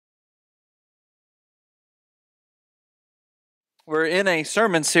We're in a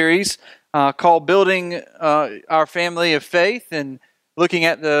sermon series called Building Our Family of Faith, and looking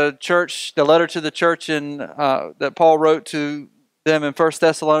at the church, the letter to the church that Paul wrote to them in First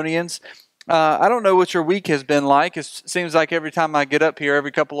Thessalonians. I don't know what your week has been like. It seems like every time I get up here,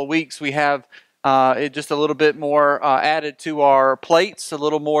 every couple of weeks, we have it just a little bit more added to our plates, a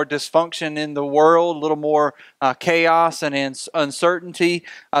little more dysfunction in the world, a little more chaos and uncertainty.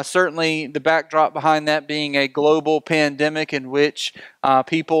 Certainly the backdrop behind that being a global pandemic in which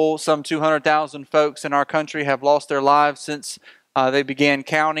people, some 200,000 folks in our country, have lost their lives since they began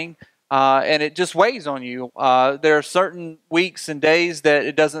counting. And it just weighs on you. There are certain weeks and days that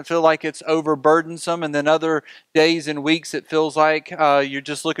it doesn't feel like it's overburdensome, and then other days and weeks it feels like you're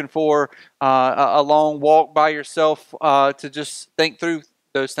just looking for a long walk by yourself to just think through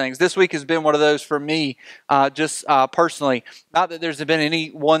those things. This week has been one of those for me, just personally. Not that there's been any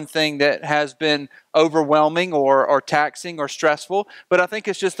one thing that has been overwhelming or taxing or stressful, but I think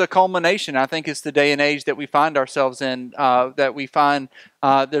it's just the culmination. I think it's the day and age that we find ourselves in, that we find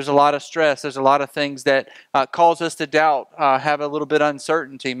there's a lot of stress. There's a lot of things that cause us to doubt, have a little bit of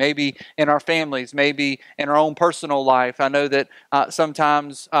uncertainty, maybe in our families, maybe in our own personal life. I know that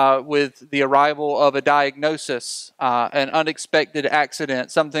sometimes with the arrival of a diagnosis, an unexpected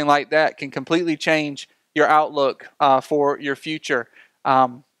accident, something like that can completely change your outlook for your future.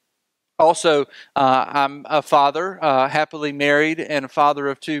 Also, I'm a father, happily married, and a father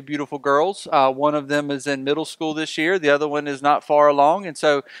of two beautiful girls. One of them is in middle school this year. The other one is not far along. And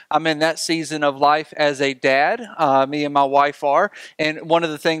so I'm in that season of life as a dad. Me and my wife are. And one of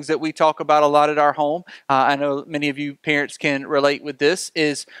the things that we talk about a lot at our home, I know many of you parents can relate with this,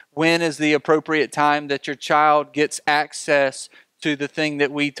 is when is the appropriate time that your child gets access to the thing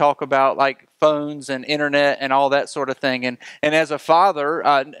that we talk about, like phones and internet and all that sort of thing. And as a father,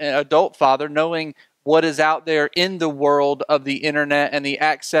 an adult father, knowing what is out there in the world of the internet and the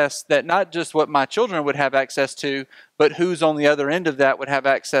access that not just what my children would have access to, but who's on the other end of that would have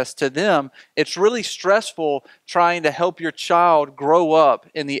access to them. It's really stressful trying to help your child grow up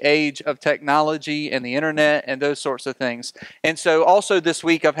in the age of technology and the internet and those sorts of things. And so also this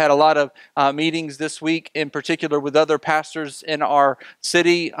week, I've had a lot of meetings this week, in particular with other pastors in our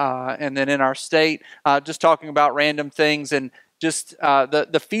city and then in our state, just talking about random things and just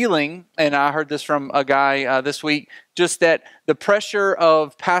the feeling, and I heard this from a guy this week, just that the pressure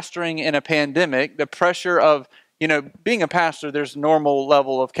of pastoring in a pandemic, the pressure of, being a pastor, there's a normal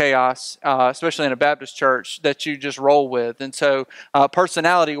level of chaos, especially in a Baptist church, that you just roll with. And so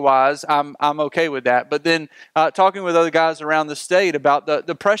personality-wise, I'm okay with that. But then talking with other guys around the state about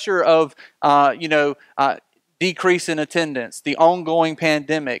the pressure of, decrease in attendance, the ongoing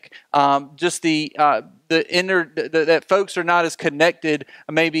pandemic, just that folks are not as connected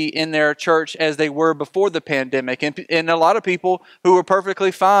maybe in their church as they were before the pandemic. And a lot of people who were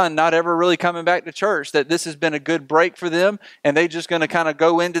perfectly fine not ever really coming back to church, that this has been a good break for them and they're just going to kind of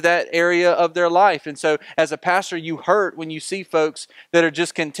go into that area of their life. And so as a pastor, you hurt when you see folks that are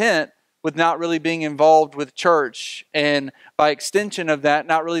just content with not really being involved with church, and by extension of that,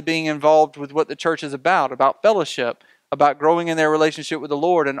 not really being involved with what the church is about fellowship, about growing in their relationship with the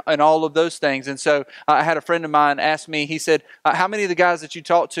Lord and all of those things. And so I had a friend of mine ask me, he said, how many of the guys that you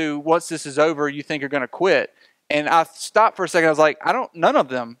talk to, once this is over, you think are going to quit? And I stopped for a second. I was like, none of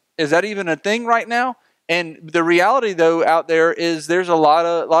them. Is that even a thing right now? And the reality, though, out there is there's a lot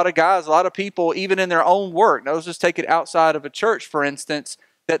of guys, a lot of people, even in their own work. Now, let's just take it outside of a church, for instance,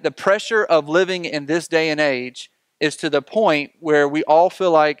 that the pressure of living in this day and age is to the point where we all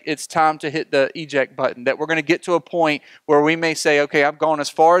feel like it's time to hit the eject button, that we're going to get to a point where we may say, okay, I've gone as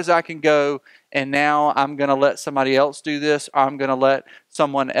far as I can go, and now I'm going to let somebody else do this, or I'm going to let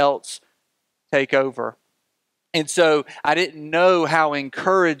someone else take over. And so I didn't know how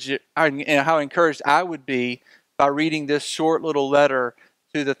encouraged I would be by reading this short little letter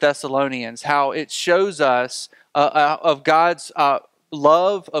to the Thessalonians, how it shows us of God's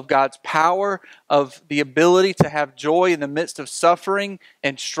love, of God's power, of the ability to have joy in the midst of suffering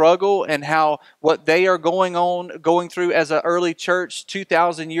and struggle, and how what they are going through as an early church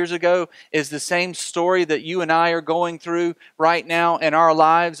 2,000 years ago is the same story that you and I are going through right now in our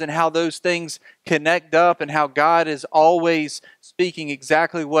lives, and how those things connect up, and how God is always speaking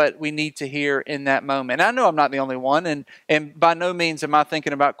exactly what we need to hear in that moment. And I know I'm not the only one, and by no means am I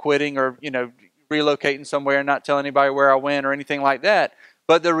thinking about quitting or, relocating somewhere and not tell anybody where I went or anything like that.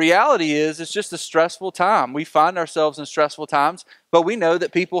 But the reality is, it's just a stressful time. We find ourselves in stressful times, but we know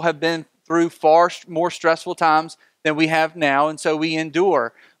that people have been through far more stressful times than we have now, and so we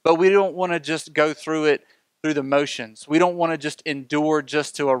endure. But we don't want to just go through it through the motions. We don't want to just endure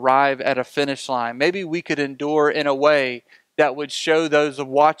just to arrive at a finish line. Maybe we could endure in a way that would show those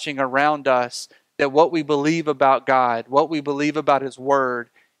watching around us that what we believe about God, what we believe about His Word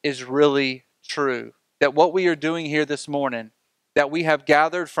is really true. That what we are doing here this morning, that we have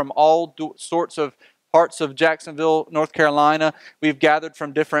gathered from all sorts of parts of Jacksonville, North Carolina. We've gathered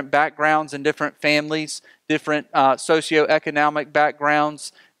from different backgrounds and different families, different socioeconomic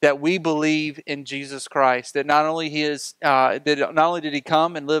backgrounds, that we believe in Jesus Christ. That not only did He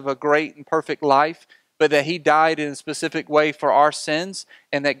come and live a great and perfect life, but that He died in a specific way for our sins,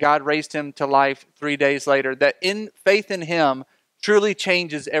 and that God raised Him to life 3 days later. That in faith in Him truly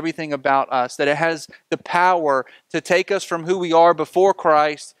changes everything about us. That it has the power to take us from who we are before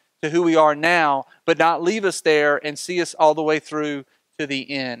Christ to who we are now, but not leave us there and see us all the way through to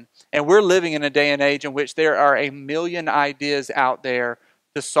the end. And we're living in a day and age in which there are a million ideas out there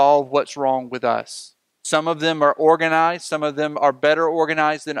to solve what's wrong with us. Some of them are organized, some of them are better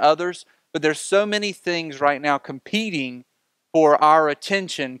organized than others, but there's so many things right now competing for our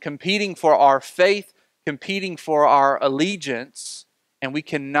attention, competing for our faith, competing for our allegiance. And we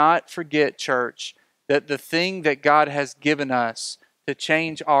cannot forget, church, that the thing that God has given us to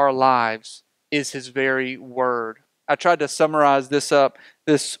change our lives is His very Word. I tried to summarize this up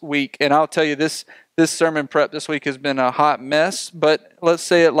this week, and I'll tell you this sermon prep this week has been a hot mess, but let's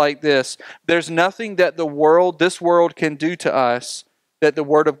say it like this. There's nothing that this world can do to us that the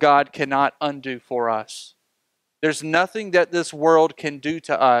Word of God cannot undo for us. There's nothing that this world can do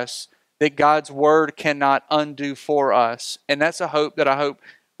to us that God's Word cannot undo for us. And that's a hope that I hope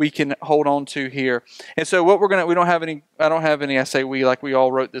we can hold on to here. And so what I don't have any, I say we, like we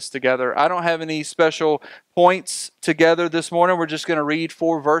all wrote this together. I don't have any special points together this morning. We're just going to read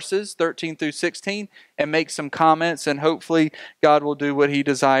 4 verses, 13 through 16, and make some comments, and hopefully God will do what He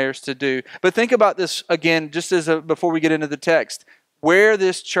desires to do. But think about this again, just before we get into the text, where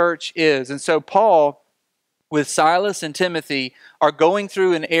this church is. And so Paul, with Silas and Timothy, are going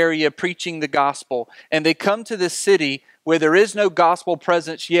through an area preaching the gospel, and they come to this city where there is no gospel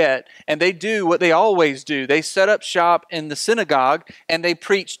presence yet, and they do what they always do. They set up shop in the synagogue, and they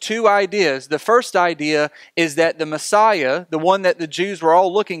preach 2 ideas. The first idea is that the Messiah, the one that the Jews were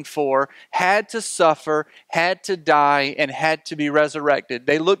all looking for, had to suffer, had to die, and had to be resurrected.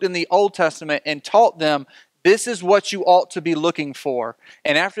 They looked in the Old Testament and taught them, this is what you ought to be looking for.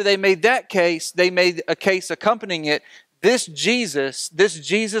 And after they made that case, they made a case accompanying it. This Jesus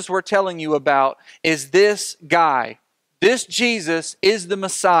we're telling you about is this guy. This Jesus is the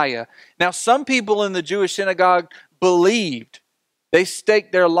Messiah. Now, some people in the Jewish synagogue believed. They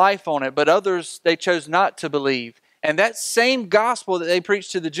staked their life on it, but others, they chose not to believe. And that same gospel that they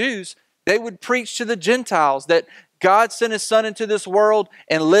preached to the Jews, they would preach to the Gentiles, that God sent His Son into this world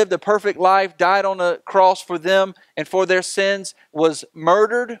and lived a perfect life, died on a cross for them and for their sins, was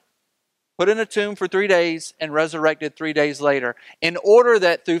murdered, put in a tomb for 3 days, and resurrected 3 days later, in order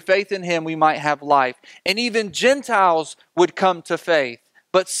that through faith in Him we might have life. And even Gentiles would come to faith.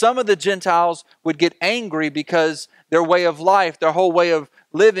 But some of the Gentiles would get angry because their way of life, their whole way of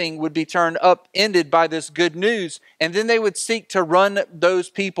living would be turned upended by this good news. And then they would seek to run those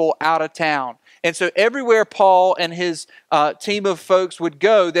people out of town. And so everywhere Paul and his team of folks would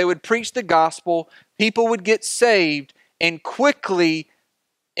go, they would preach the gospel, people would get saved, and quickly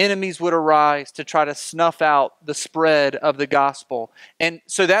enemies would arise to try to snuff out the spread of the gospel. And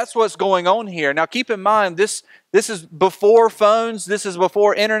so that's what's going on here. Now keep in mind, this is before phones, this is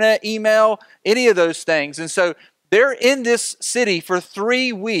before internet, email, any of those things. And so they're in this city for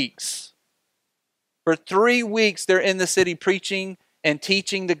 3 weeks. For 3 weeks, they're in the city preaching and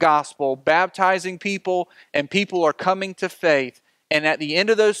teaching the gospel, baptizing people, and people are coming to faith. And at the end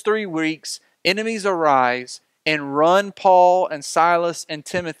of those 3 weeks, enemies arise and run Paul and Silas and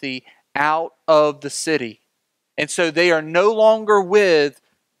Timothy out of the city. And so they are no longer with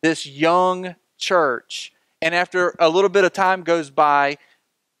this young church. And after a little bit of time goes by,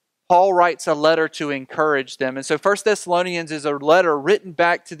 Paul writes a letter to encourage them. And so 1 Thessalonians is a letter written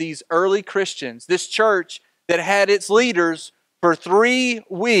back to these early Christians, this church that had its leaders for 3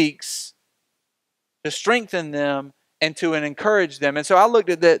 weeks, to strengthen them and to encourage them. And so I looked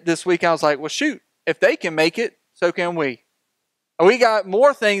at that this week, and I was like, well, shoot, if they can make it, so can we. We got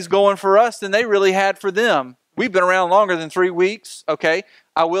more things going for us than they really had for them. We've been around longer than 3 weeks, okay?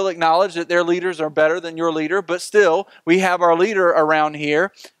 I will acknowledge that their leaders are better than your leader, but still, we have our leader around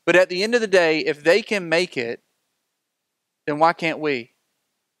here. But at the end of the day, if they can make it, then why can't we?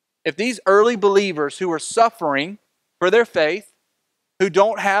 If these early believers who are suffering for their faith, who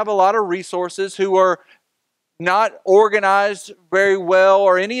don't have a lot of resources, who are not organized very well,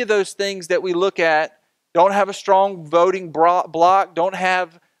 or any of those things that we look at, don't have a strong voting block, don't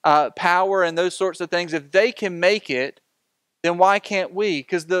have power and those sorts of things, if they can make it, then why can't we?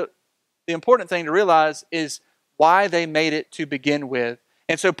 Because the important thing to realize is why they made it to begin with.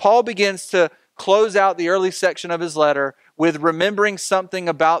 And so Paul begins to close out the early section of his letter with remembering something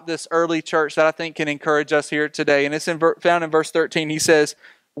about this early church that I think can encourage us here today. And it's found in verse 13. He says,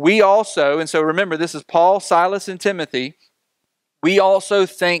 we also, and so remember, this is Paul, Silas, and Timothy, we also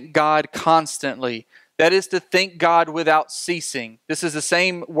thank God constantly. That is to thank God without ceasing. This is the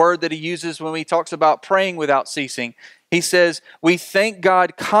same word that he uses when he talks about praying without ceasing. He says, we thank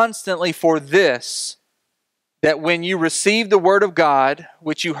God constantly for this, that when you received the word of God,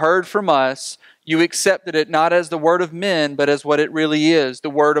 which you heard from us, you accepted it not as the word of men, but as what it really is, the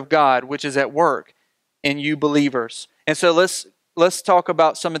word of God, which is at work in you believers. And so let's talk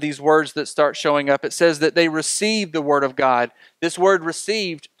about some of these words that start showing up. It says that they received the word of God. This word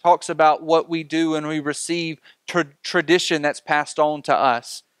received talks about what we do when we receive tradition that's passed on to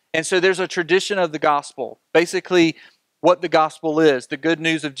us. And so there's a tradition of the gospel, basically what the gospel is, the good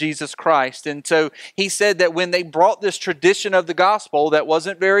news of Jesus Christ. And so he said that when they brought this tradition of the gospel that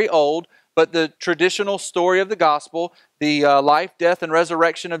wasn't very old, but the traditional story of the gospel, the life, death, and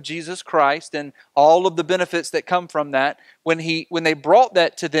resurrection of Jesus Christ, and all of the benefits that come from that, when they brought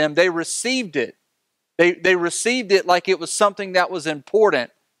that to them, they received it. They received it like it was something that was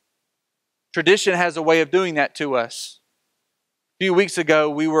important. Tradition has a way of doing that to us. A few weeks ago,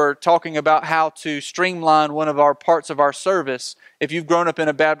 we were talking about how to streamline one of our parts of our service. If you've grown up in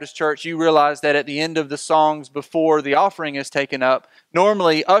a Baptist church, you realize that at the end of the songs before the offering is taken up,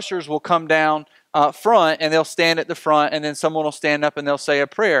 normally ushers will come down front and they'll stand at the front, and then someone will stand up and they'll say a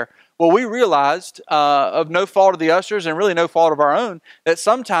prayer. Well, we realized, of no fault of the ushers and really no fault of our own, that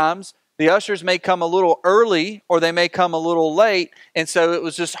sometimes the ushers may come a little early or they may come a little late, and so it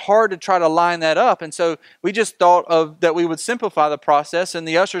was just hard to try to line that up. And so we just thought that we would simplify the process, and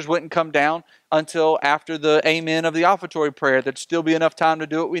the ushers wouldn't come down until after the amen of the offertory prayer. There'd still be enough time to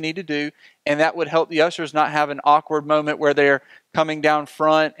do what we need to do, and that would help the ushers not have an awkward moment where they're coming down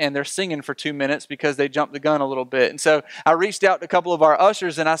front and they're singing for 2 minutes because they jumped the gun a little bit. And so I reached out to a couple of our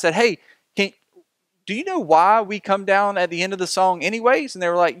ushers and I said, hey, do you know why we come down at the end of the song anyways? And they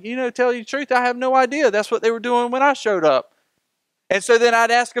were like, tell you the truth, I have no idea. That's what they were doing when I showed up. And so then I'd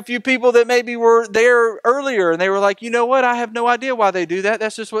ask a few people that maybe were there earlier, and they were like, you know what, I have no idea why they do that.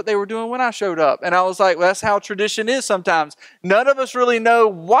 That's just what they were doing when I showed up. And I was like, well, that's how tradition is sometimes. None of us really know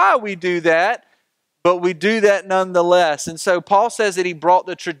why we do that, but we do that nonetheless. And so Paul says that he brought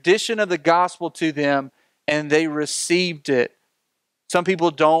the tradition of the gospel to them, and they received it. Some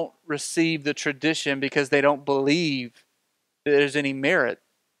people don't receive the tradition because they don't believe that there's any merit.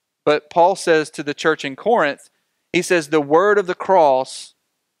 But Paul says to the church in Corinth, he says, the word of the cross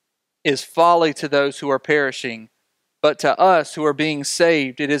is folly to those who are perishing, but to us who are being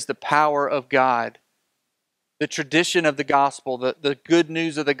saved, it is the power of God. The tradition of the gospel, the good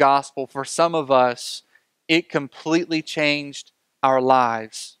news of the gospel, for some of us, it completely changed our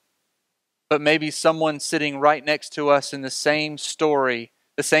lives. But maybe someone sitting right next to us in the same story,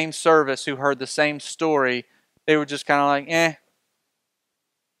 the same service, who heard the same story, they were just kind of like,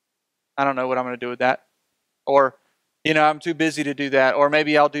 I don't know what I'm going to do with that. Or, I'm too busy to do that. Or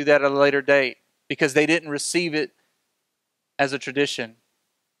maybe I'll do that at a later date, because they didn't receive it as a tradition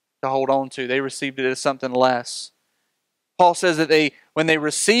to hold on to. They received it as something less. Paul says that when they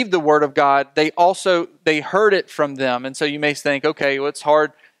received the word of God, they heard it from them. And so you may think, okay, well,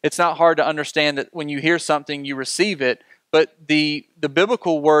 it's not hard to understand that when you hear something, you receive it. But the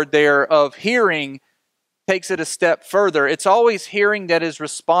biblical word there of hearing takes it a step further. It's always hearing that is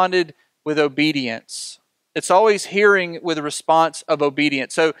responded with obedience. It's always hearing with a response of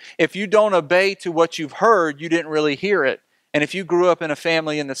obedience. So if you don't obey to what you've heard, you didn't really hear it. And if you grew up in a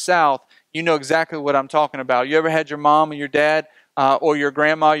family in the South, you know exactly what I'm talking about. You ever had your mom or your dad or your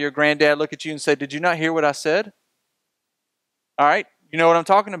grandma, your granddad look at you and say, did you not hear what I said? All right, you know what I'm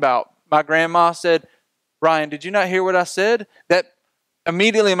talking about. My grandma said, Brian, did you not hear what I said? That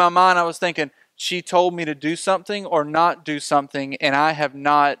immediately in my mind I was thinking, she told me to do something or not do something, and I have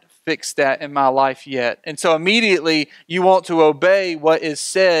not fixed that in my life yet. And so immediately you want to obey what is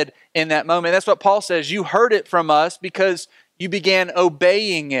said in that moment. That's what Paul says. You heard it from us because you began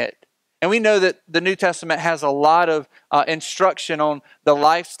obeying it. And we know that the New Testament has a lot of instruction on the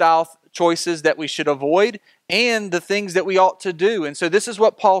lifestyle choices that we should avoid and the things that we ought to do. And so this is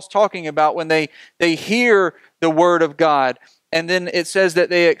what Paul's talking about when they hear the word of God. And then it says that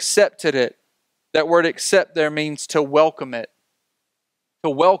they accepted it. That word accept there means to welcome it. To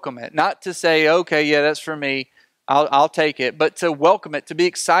welcome it. Not to say, okay, yeah, that's for me. I'll take it. But to welcome it, to be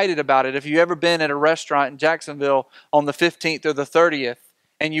excited about it. If you've ever been at a restaurant in Jacksonville on the 15th or the 30th,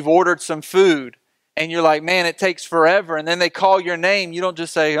 and you've ordered some food, and you're like, man, it takes forever. And then they call your name. You don't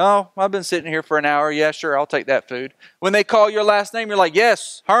just say, oh, I've been sitting here for an hour. Yeah, sure, I'll take that food. When they call your last name, you're like,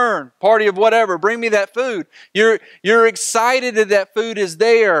 yes, Hearn, party of whatever, bring me that food. You're excited that that food is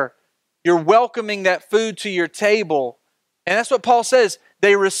there. You're welcoming that food to your table. And that's what Paul says.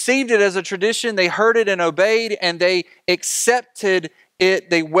 They received it as a tradition. They heard it and obeyed, and they accepted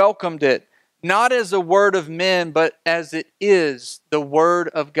it. They welcomed it. Not as a word of men, but as it is the word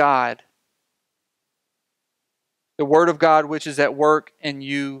of God. The word of God which is at work in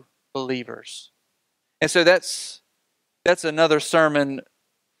you believers. And so that's another sermon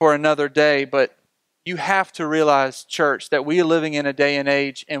for another day, but you have to realize, church, that we are living in a day and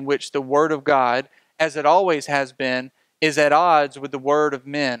age in which the word of God, as it always has been, is at odds with the word of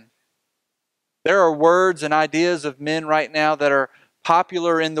men. There are words and ideas of men right now that are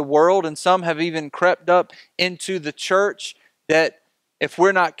popular in the world, and some have even crept up into the church that if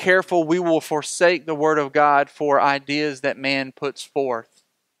we're not careful, we will forsake the word of God for ideas that man puts forth.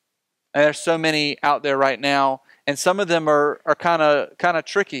 And there's so many out there right now, and some of them are kind of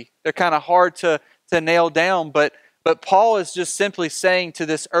tricky. They're kind of hard to nail down, but Paul is just simply saying to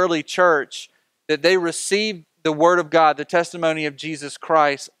this early church that they received the word of God, the testimony of Jesus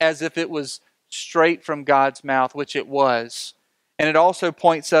Christ, as if it was straight from God's mouth, which it was. And it also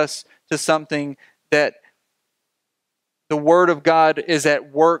points us to something that the word of God is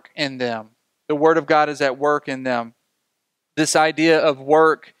at work in them. The word of God is at work in them. This idea of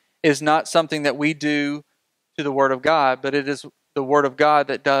work is not something that we do to the word of God, but it is the word of God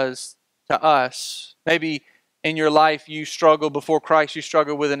that does to us. Maybe in your life you struggled before Christ, you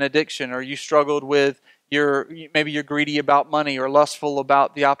struggled with an addiction, or you struggled with maybe you're greedy about money or lustful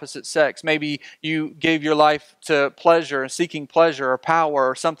about the opposite sex. Maybe you gave your life to pleasure, seeking pleasure or power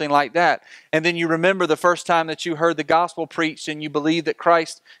or something like that. And then you remember the first time that you heard the gospel preached and you believe that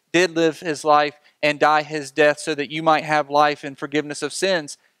Christ did live his life and die his death so that you might have life and forgiveness of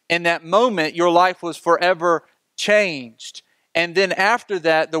sins. In that moment, your life was forever changed. And then after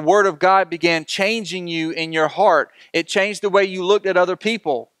that, the word of God began changing you in your heart. It changed the way you looked at other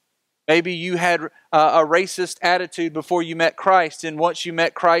people. Maybe you had a racist attitude before you met Christ, and once you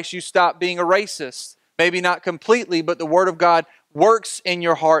met Christ, you stopped being a racist. Maybe not completely, but the word of God works in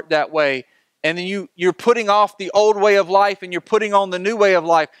your heart that way. And then you're putting off the old way of life and you're putting on the new way of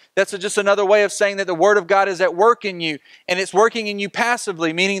life. That's just another way of saying that the word of God is at work in you. And it's working in you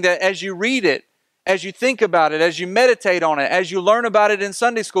passively, meaning that as you read it, as you think about it, as you meditate on it, as you learn about it in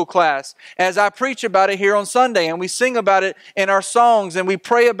Sunday school class, as I preach about it here on Sunday, and we sing about it in our songs, and we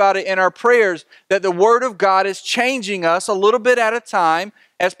pray about it in our prayers, that the Word of God is changing us a little bit at a time,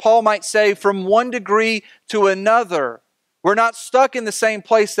 as Paul might say, from one degree to another. We're not stuck in the same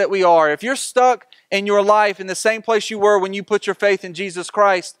place that we are. If you're stuck in your life in the same place you were when you put your faith in Jesus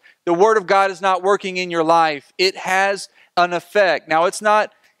Christ, the Word of God is not working in your life. It has an effect. Now, it's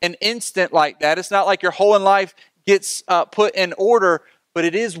not an instant like that. It's not like your whole life gets put in order, but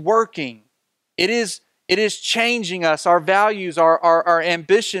it is working. It is changing us, our values, our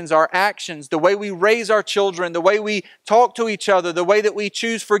ambitions, our actions, the way we raise our children, the way we talk to each other, the way that we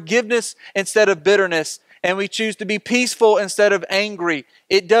choose forgiveness instead of bitterness, and we choose to be peaceful instead of angry.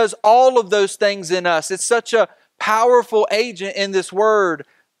 It does all of those things in us. It's such a powerful agent in this world,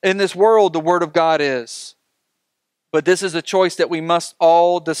 the Word of God is. But this is a choice that we must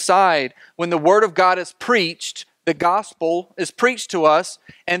all decide. When the Word of God is preached, the gospel is preached to us,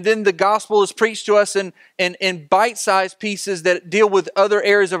 and then the gospel is preached to us in bite-sized pieces that deal with other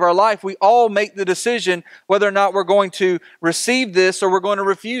areas of our life. We all make the decision whether or not we're going to receive this or we're going to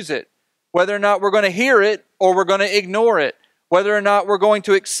refuse it, whether or not we're going to hear it or we're going to ignore it, whether or not we're going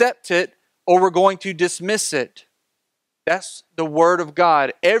to accept it or we're going to dismiss it. That's the Word of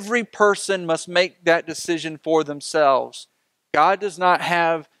God. Every person must make that decision for themselves. God does not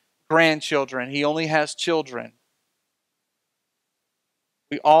have grandchildren. He only has children.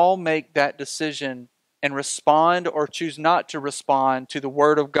 We all make that decision and respond or choose not to respond to the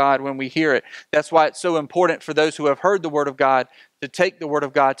Word of God when we hear it. That's why it's so important for those who have heard the Word of God to take the Word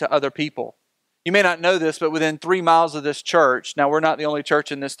of God to other people. You may not know this, but within 3 miles of this church, now we're not the only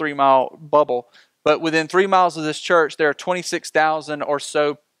church in this 3-mile bubble, but within 3 miles of this church, there are 26,000 or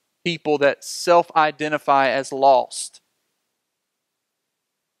so people that self-identify as lost.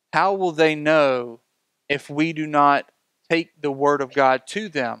 How will they know if we do not take the Word of God to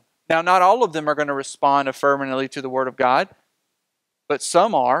them? Now, not all of them are going to respond affirmatively to the Word of God, but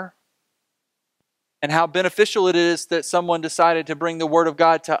some are. And how beneficial it is that someone decided to bring the Word of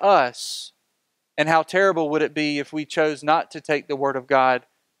God to us. And how terrible would it be if we chose not to take the Word of God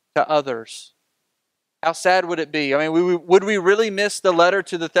to others? How sad would it be? I mean, would we really miss the letter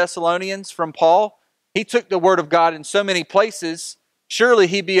to the Thessalonians from Paul He took the Word of God in so many places. Surely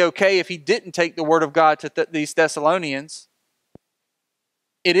he'd be okay if he didn't take the Word of God to these Thessalonians.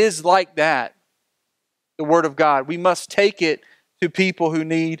 It is like that, the Word of God. We must take it to people who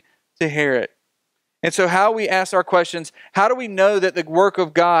need to hear it. And so how we ask our questions, how do we know that the work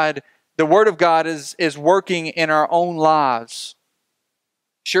of God, the Word of God is working in our own lives?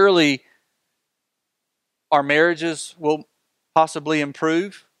 Surely our marriages will possibly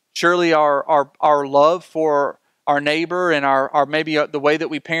improve. Surely our love for our neighbor and our maybe the way that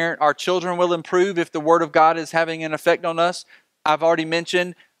we parent our children will improve if the Word of God is having an effect on us. I've already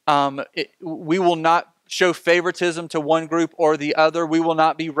mentioned we will not show favoritism to one group or the other. We will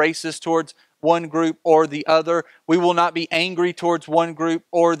not be racist towards one group or the other. We will not be angry towards one group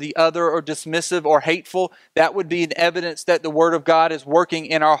or the other, or dismissive or hateful. That would be an evidence that the Word of God is working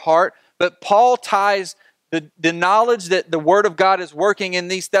in our heart. But Paul ties the knowledge that the Word of God is working in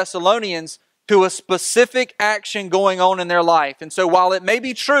these Thessalonians to a specific action going on in their life. And so while it may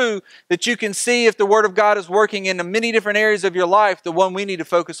be true that you can see if the Word of God is working in many different areas of your life, the one we need to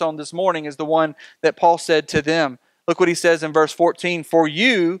focus on this morning is the one that Paul said to them. Look what he says in verse 14. For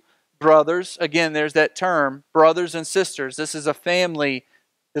you, brothers, again, there's that term, brothers and sisters. This is a family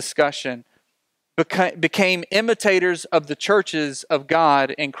discussion. Became imitators of the churches of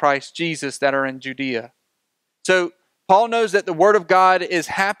God in Christ Jesus that are in Judea. So Paul knows that the Word of God is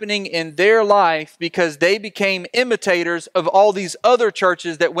happening in their life because they became imitators of all these other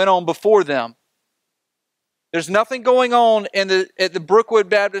churches that went on before them. There's nothing going on at the Brookwood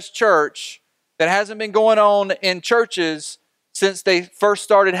Baptist Church that hasn't been going on in churches since they first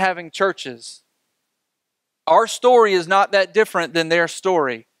started having churches. Our story is not that different than their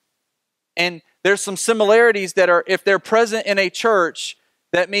story. And there's some similarities that are, if they're present in a church,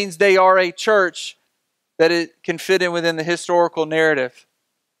 that means they are a church that it can fit in within the historical narrative.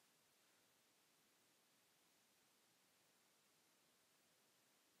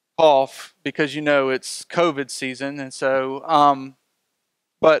 Cough, because you know it's COVID season, and so,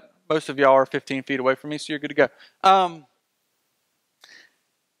 but most of y'all are 15 feet away from me, so you're good to go.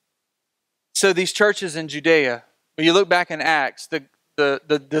 So these churches in Judea, when you look back in Acts,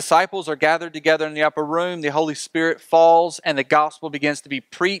 the disciples are gathered together in the upper room, the Holy Spirit falls, and the gospel begins to be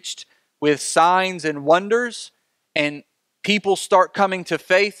preached with signs and wonders, and people start coming to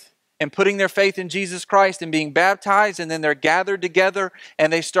faith and putting their faith in Jesus Christ and being baptized, and then they're gathered together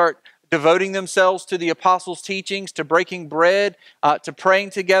and they start devoting themselves to the apostles' teachings, to breaking bread, to praying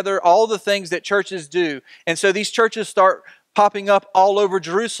together, all the things that churches do. And so these churches start popping up all over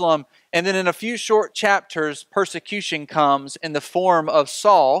Jerusalem, and then in a few short chapters, persecution comes in the form of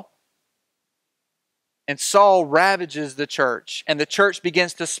Saul. And Saul ravages the church, and the church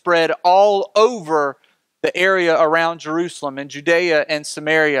begins to spread all over the area around Jerusalem and Judea and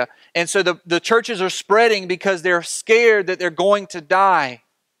Samaria. And so the churches are spreading because they're scared that they're going to die,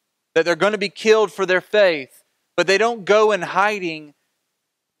 that they're going to be killed for their faith. But they don't go in hiding.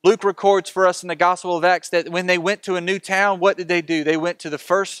 Luke records for us in the Gospel of Acts that when they went to a new town, what did they do? They went to the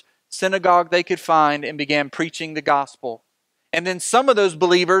first synagogue they could find and began preaching the gospel. And then some of those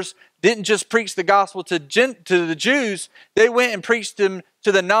believers didn't just preach the gospel to the Jews, they went and preached them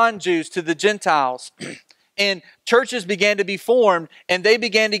to the non-Jews, to the Gentiles. And churches began to be formed, and they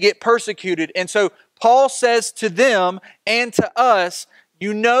began to get persecuted. And so Paul says to them and to us,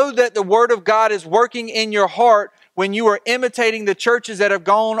 you know that the Word of God is working in your heart when you are imitating the churches that have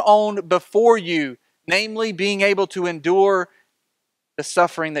gone on before you, namely being able to endure the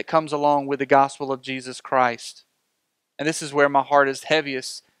suffering that comes along with the gospel of Jesus Christ. And this is where my heart is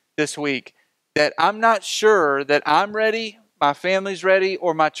heaviest this week, that I'm not sure that I'm ready, my family's ready,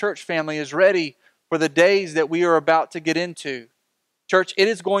 or my church family is ready for the days that we are about to get into. Church, it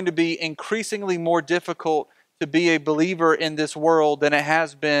is going to be increasingly more difficult to be a believer in this world than it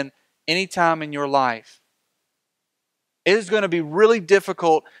has been any time in your life. It is going to be really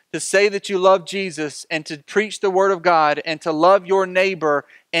difficult to say that you love Jesus and to preach the Word of God and to love your neighbor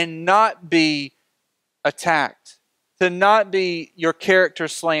and not be attacked, to not be your character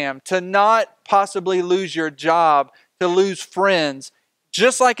slammed, to not possibly lose your job, to lose friends,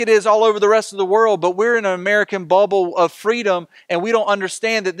 just like it is all over the rest of the world. But we're in an American bubble of freedom, and we don't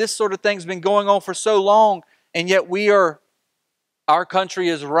understand that this sort of thing's been going on for so long, and yet our country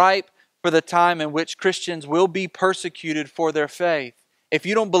is ripe for the time in which Christians will be persecuted for their faith. If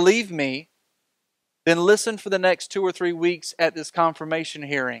you don't believe me, then listen for the next 2 or 3 weeks at this confirmation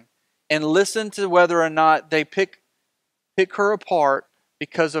hearing and listen to whether or not they pick her apart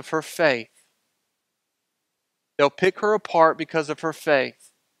because of her faith. They'll pick her apart because of her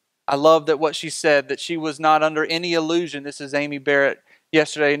faith. I love that what she said, that she was not under any illusion. This is Amy Barrett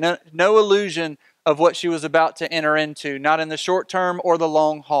yesterday. No illusion of what she was about to enter into, not in the short term or the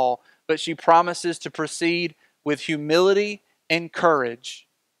long haul, but she promises to proceed with humility and courage.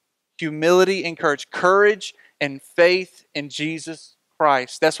 Humility and courage. Courage and faith in Jesus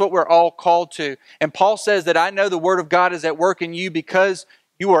Christ. That's what we're all called to. And Paul says that I know the Word of God is at work in you because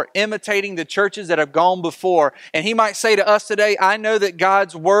you are imitating the churches that have gone before. And he might say to us today, I know that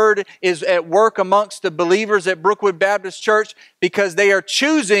God's Word is at work amongst the believers at Brookwood Baptist Church because they are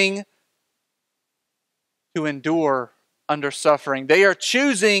choosing to endure under suffering. They are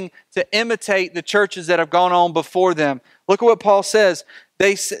choosing to imitate the churches that have gone on before them. Look at what Paul says.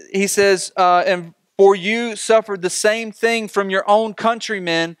 He says, and for you suffered the same thing from your own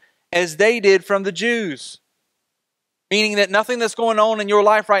countrymen as they did from the Jews. Meaning that nothing that's going on in your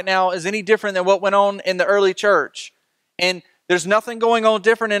life right now is any different than what went on in the early church. And there's nothing going on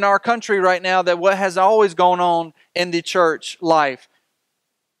different in our country right now than what has always gone on in the church life.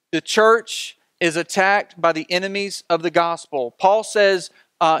 The church is attacked by the enemies of the gospel. Paul says,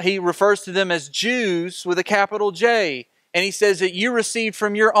 he refers to them as Jews with a capital J. And he says that you received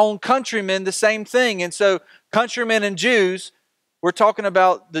from your own countrymen the same thing. And so countrymen and Jews, we're talking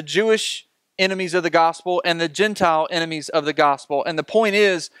about the Jewish enemies of the gospel and the Gentile enemies of the gospel. And the point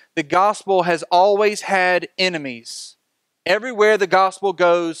is, the gospel has always had enemies. Everywhere the gospel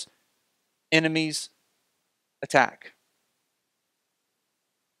goes, enemies attack.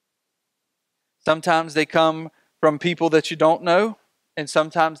 Sometimes they come from people that you don't know, and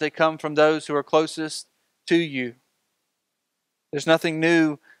sometimes they come from those who are closest to you. There's nothing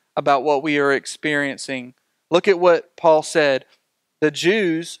new about what we are experiencing. Look at what Paul said. The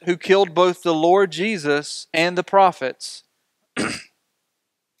Jews who killed both the Lord Jesus and the prophets,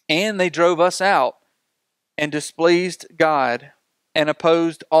 and they drove us out and displeased God and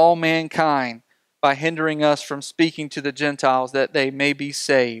opposed all mankind by hindering us from speaking to the Gentiles that they may be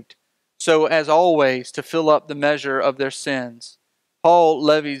saved. So as always, to fill up the measure of their sins. Paul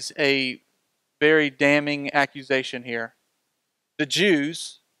levies a very damning accusation here. The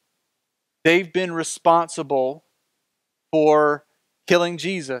Jews, they've been responsible for killing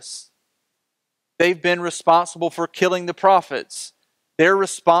Jesus. They've been responsible for killing the prophets. They're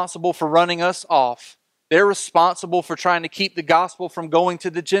responsible for running us off. They're responsible for trying to keep the gospel from going to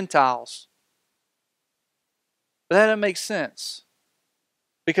the Gentiles. But that doesn't make sense.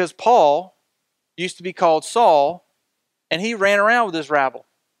 Because Paul used to be called Saul, and he ran around with his rabble.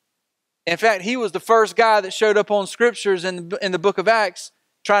 In fact, he was the first guy that showed up on scriptures in the book of Acts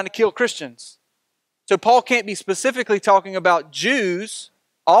trying to kill Christians. So Paul can't be specifically talking about Jews,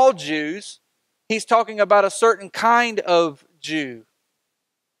 all Jews. He's talking about a certain kind of Jew.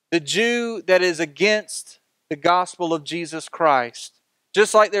 The Jew that is against the gospel of Jesus Christ.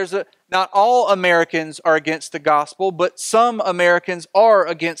 Just like not all Americans are against the gospel, but some Americans are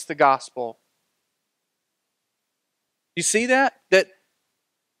against the gospel. You see that? That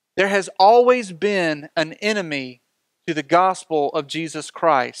there has always been an enemy to the gospel of Jesus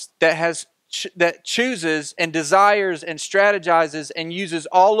Christ that chooses and desires and strategizes and uses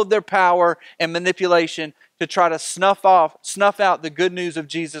all of their power and manipulation to try to snuff out the good news of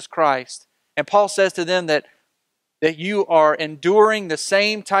Jesus Christ. And Paul says to them that you are enduring the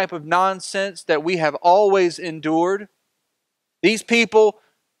same type of nonsense that we have always endured. These people,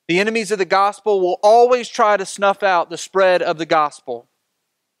 the enemies of the gospel, will always try to snuff out the spread of the gospel.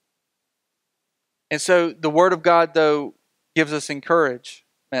 And so the Word of God, though, gives us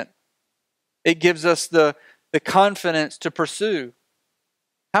encouragement. It gives us the confidence to pursue.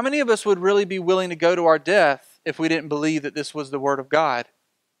 How many of us would really be willing to go to our death if we didn't believe that this was the Word of God?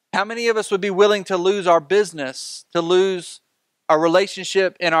 How many of us would be willing to lose our business, to lose our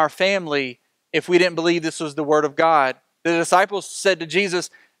relationship in our family if we didn't believe this was the Word of God? The disciples said to Jesus,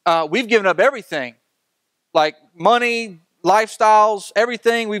 we've given up everything, like money, lifestyles,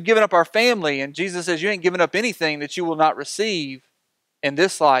 everything. We've given up our family. And Jesus says, you ain't given up anything that you will not receive in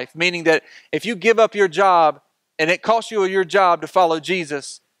this life. Meaning that if you give up your job and it costs you your job to follow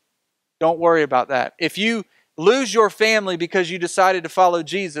Jesus, don't worry about that. If you lose your family because you decided to follow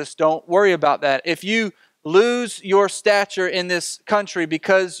Jesus, don't worry about that. If you lose your stature in this country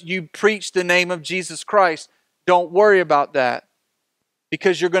because you preach the name of Jesus Christ, don't worry about that.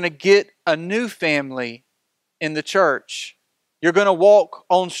 Because you're going to get a new family in the church. You're going to walk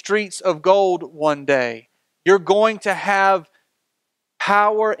on streets of gold one day. You're going to have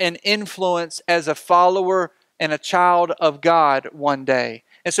power and influence as a follower and a child of God one day.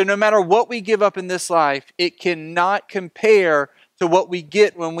 And so no matter what we give up in this life, it cannot compare to what we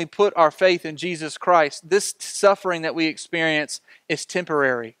get when we put our faith in Jesus Christ. This suffering that we experience is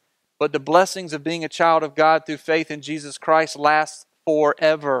temporary. But the blessings of being a child of God through faith in Jesus Christ last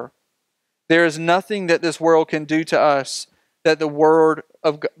forever. There is nothing that this world can do to us that the Word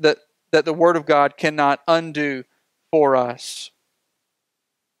of that the Word of God cannot undo for us.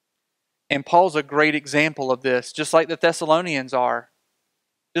 And Paul's a great example of this, just like the Thessalonians are.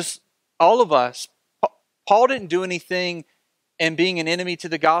 Just all of us. Paul didn't do anything in being an enemy to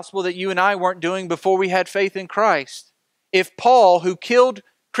the gospel that you and I weren't doing before we had faith in Christ. If Paul, who killed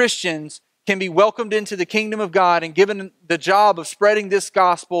Christians, can be welcomed into the kingdom of God and given the job of spreading this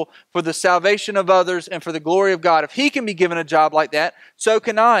gospel for the salvation of others and for the glory of God, if he can be given a job like that, so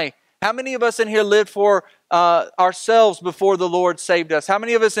can I. How many of us in here lived for ourselves before the Lord saved us? How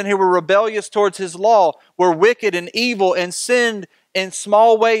many of us in here were rebellious towards His law, were wicked and evil and sinned in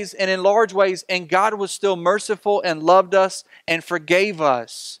small ways and in large ways, and God was still merciful and loved us and forgave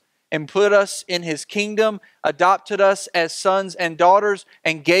us and put us in His kingdom, adopted us as sons and daughters,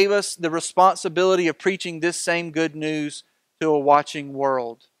 and gave us the responsibility of preaching this same good news to a watching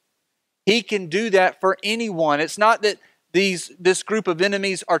world? He can do that for anyone. It's not that this group of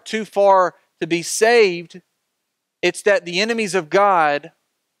enemies are too far to be saved. It's that the enemies of God,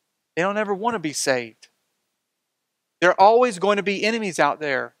 they don't ever want to be saved. There are always going to be enemies out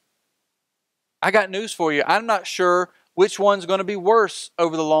there. I got news for you. I'm not sure which one's going to be worse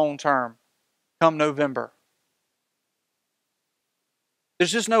over the long term come November.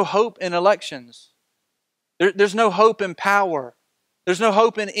 There's just no hope in elections. There's no hope in power. There's no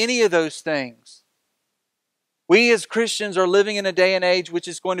hope in any of those things. We as Christians are living in a day and age which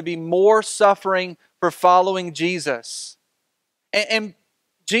is going to be more suffering for following Jesus. And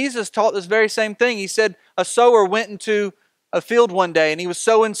Jesus taught this very same thing. He said a sower went into a field one day and he was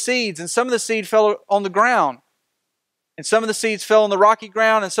sowing seeds, and some of the seed fell on the ground. And some of the seeds fell on the rocky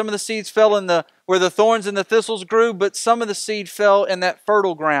ground, and some of the seeds fell in where the thorns and the thistles grew, but some of the seed fell in that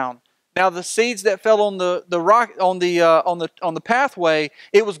fertile ground. Now the seeds that fell on the pathway,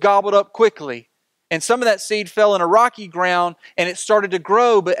 it was gobbled up quickly. And some of that seed fell in a rocky ground and it started to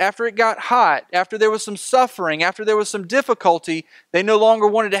grow, but after it got hot, after there was some suffering, after there was some difficulty, they no longer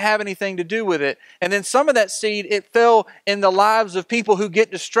wanted to have anything to do with it. And then some of that seed, it fell in the lives of people who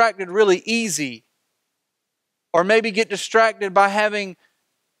get distracted really easy, or maybe get distracted by having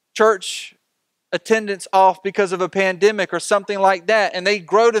church attendance off because of a pandemic or something like that. And they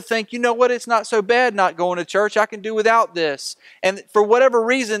grow to think, you know what, it's not so bad not going to church. I can do without this. And for whatever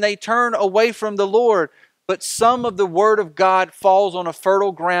reason, they turn away from the Lord. But some of the Word of God falls on a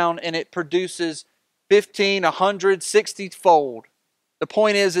fertile ground and it produces 15, 100, 60-fold. The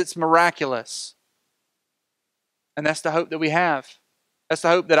point is, it's miraculous. And that's the hope that we have. That's the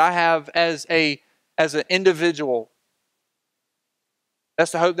hope that I have as an individual.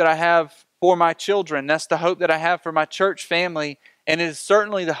 That's the hope that I have for my children. That's the hope that I have for my church family. And it is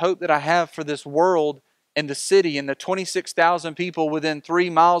certainly the hope that I have for this world and the city and the 26,000 people within 3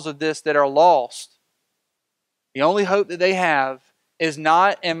 miles of this that are lost. The only hope that they have is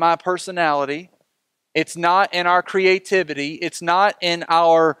not in my personality. It's not in our creativity. It's not in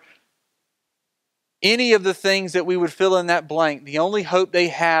any of the things that we would fill in that blank. The only hope they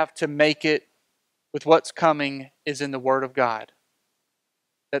have to make it with what's coming is in the Word of God.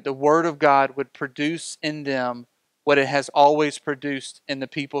 That the Word of God would produce in them what it has always produced in the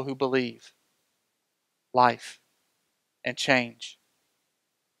people who believe: life and change.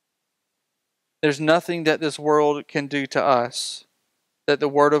 There's nothing that this world can do to us that the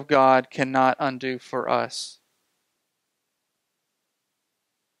Word of God cannot undo for us.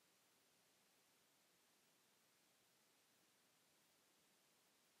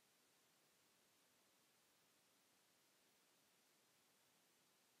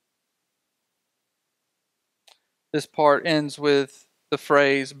 This part ends with the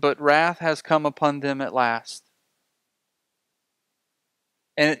phrase, "But wrath has come upon them at last."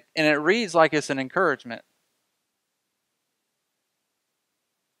 And it reads like it's an encouragement.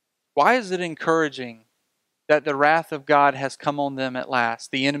 Why is it encouraging that the wrath of God has come on them at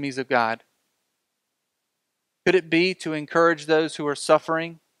last, the enemies of God? Could it be to encourage those who are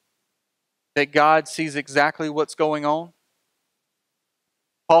suffering that God sees exactly what's going on?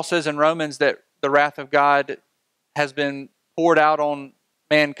 Paul says in Romans that the wrath of God has been poured out on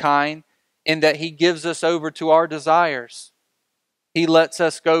mankind in that He gives us over to our desires. He lets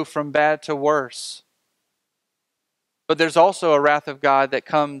us go from bad to worse. But there's also a wrath of God that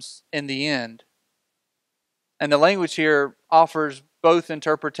comes in the end. And the language here offers both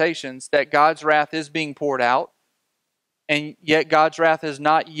interpretations, that God's wrath is being poured out, and yet God's wrath has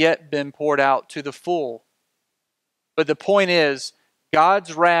not yet been poured out to the full. But the point is,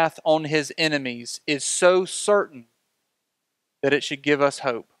 God's wrath on His enemies is so certain that it should give us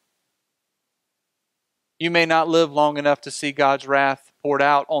hope. You may not live long enough to see God's wrath poured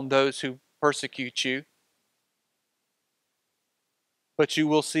out on those who persecute you, but you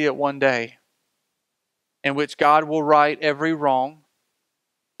will see it one day in which God will right every wrong.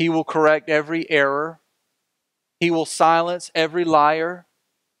 He will correct every error. He will silence every liar.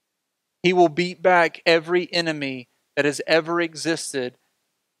 He will beat back every enemy that has ever existed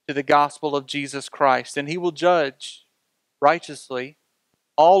to the gospel of Jesus Christ. And He will judge righteously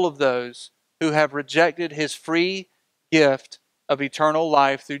all of those who have rejected His free gift of eternal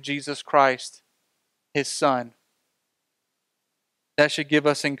life through Jesus Christ, His Son. That should give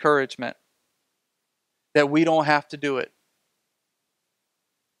us encouragement that we don't have to do it.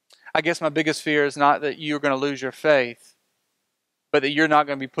 I guess my biggest fear is not that you're going to lose your faith, but that you're not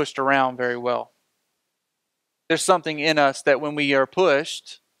going to be pushed around very well. There's something in us that when we are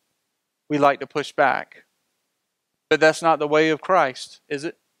pushed, we like to push back. But that's not the way of Christ, is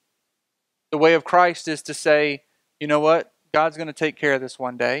it? The way of Christ is to say, you know what? God's going to take care of this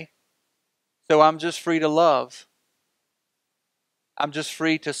one day. So I'm just free to love. I'm just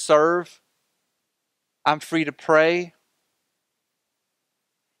free to serve. I'm free to pray.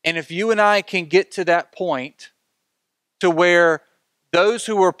 And if you and I can get to that point to where those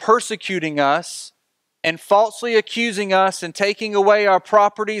who are persecuting us and falsely accusing us and taking away our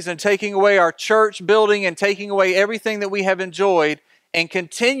properties and taking away our church building and taking away everything that we have enjoyed and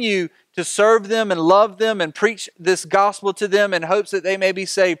continue to serve them and love them and preach this gospel to them in hopes that they may be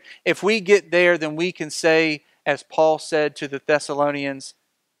saved, if we get there, then we can say, as Paul said to the Thessalonians,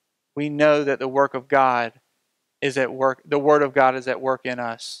 we know that the work of God is at work. The Word of God is at work in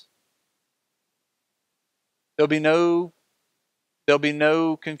us. There'll be no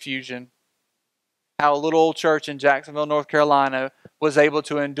confusion. How a little old church in Jacksonville, North Carolina was able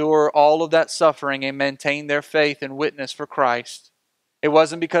to endure all of that suffering and maintain their faith and witness for Christ. It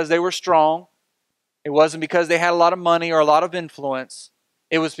wasn't because they were strong. It wasn't because they had a lot of money or a lot of influence.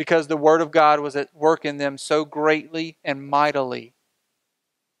 It was because the Word of God was at work in them so greatly and mightily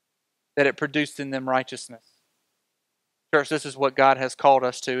that it produced in them righteousness. Church, this is what God has called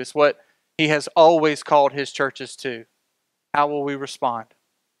us to. It's what He has always called His churches to. How will we respond?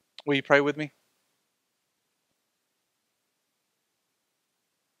 Will you pray with me?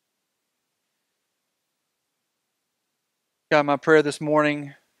 God, my prayer this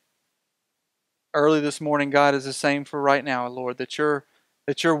morning, early this morning, God, is the same for right now, Lord, that Your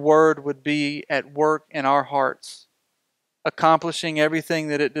Word would be at work in our hearts, accomplishing everything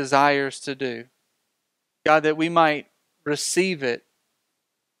that it desires to do. God, that we might receive it,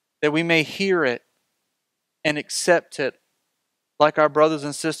 that we may hear it and accept it like our brothers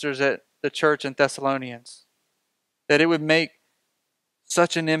and sisters at the church in Thessalonians. That it would make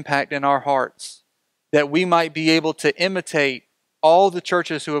such an impact in our hearts that we might be able to imitate all the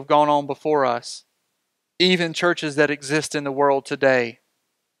churches who have gone on before us, even churches that exist in the world today,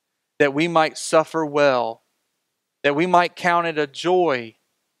 that we might suffer well, that we might count it a joy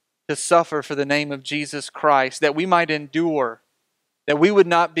to suffer for the name of Jesus Christ, that we might endure, that we would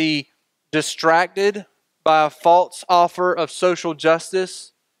not be distracted by a false offer of social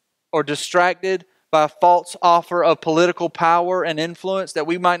justice or distracted by a false offer of political power and influence, that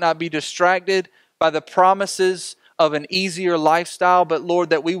we might not be distracted by the promises of an easier lifestyle, but Lord,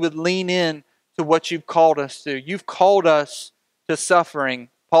 that we would lean in to what You've called us to. You've called us to suffering.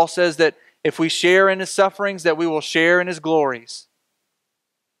 Paul says that if we share in His sufferings, that we will share in His glories.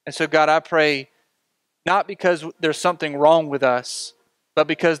 And so God, I pray, not because there's something wrong with us, but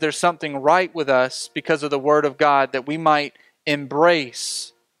because there's something right with us because of the Word of God, that we might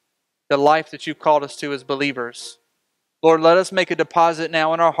embrace the life that You've called us to as believers. Lord, let us make a deposit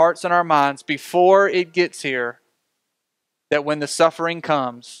now in our hearts and our minds before it gets here, that when the suffering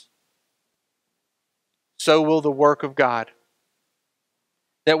comes, so will the work of God.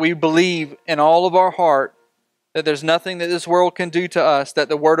 That we believe in all of our heart that there's nothing that this world can do to us that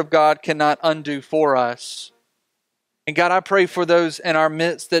the Word of God cannot undo for us. And God, I pray for those in our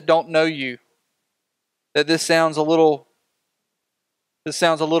midst that don't know You, that this sounds a little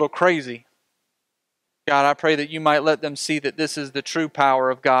crazy. God, I pray that You might let them see that this is the true power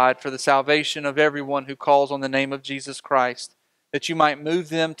of God for the salvation of everyone who calls on the name of Jesus Christ. That You might move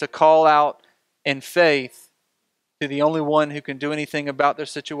them to call out in faith to the only one who can do anything about their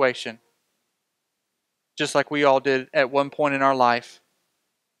situation, just like we all did at one point in our life.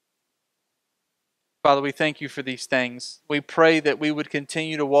 Father, we thank You for these things. We pray that we would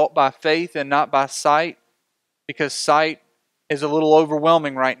continue to walk by faith and not by sight, because sight is a little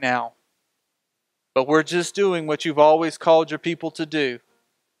overwhelming right now. But we're just doing what You've always called Your people to do,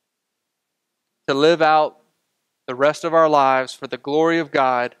 to live out the rest of our lives for the glory of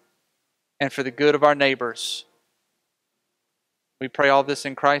God and for the good of our neighbors. We pray all this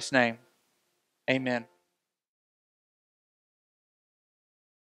in Christ's name. Amen.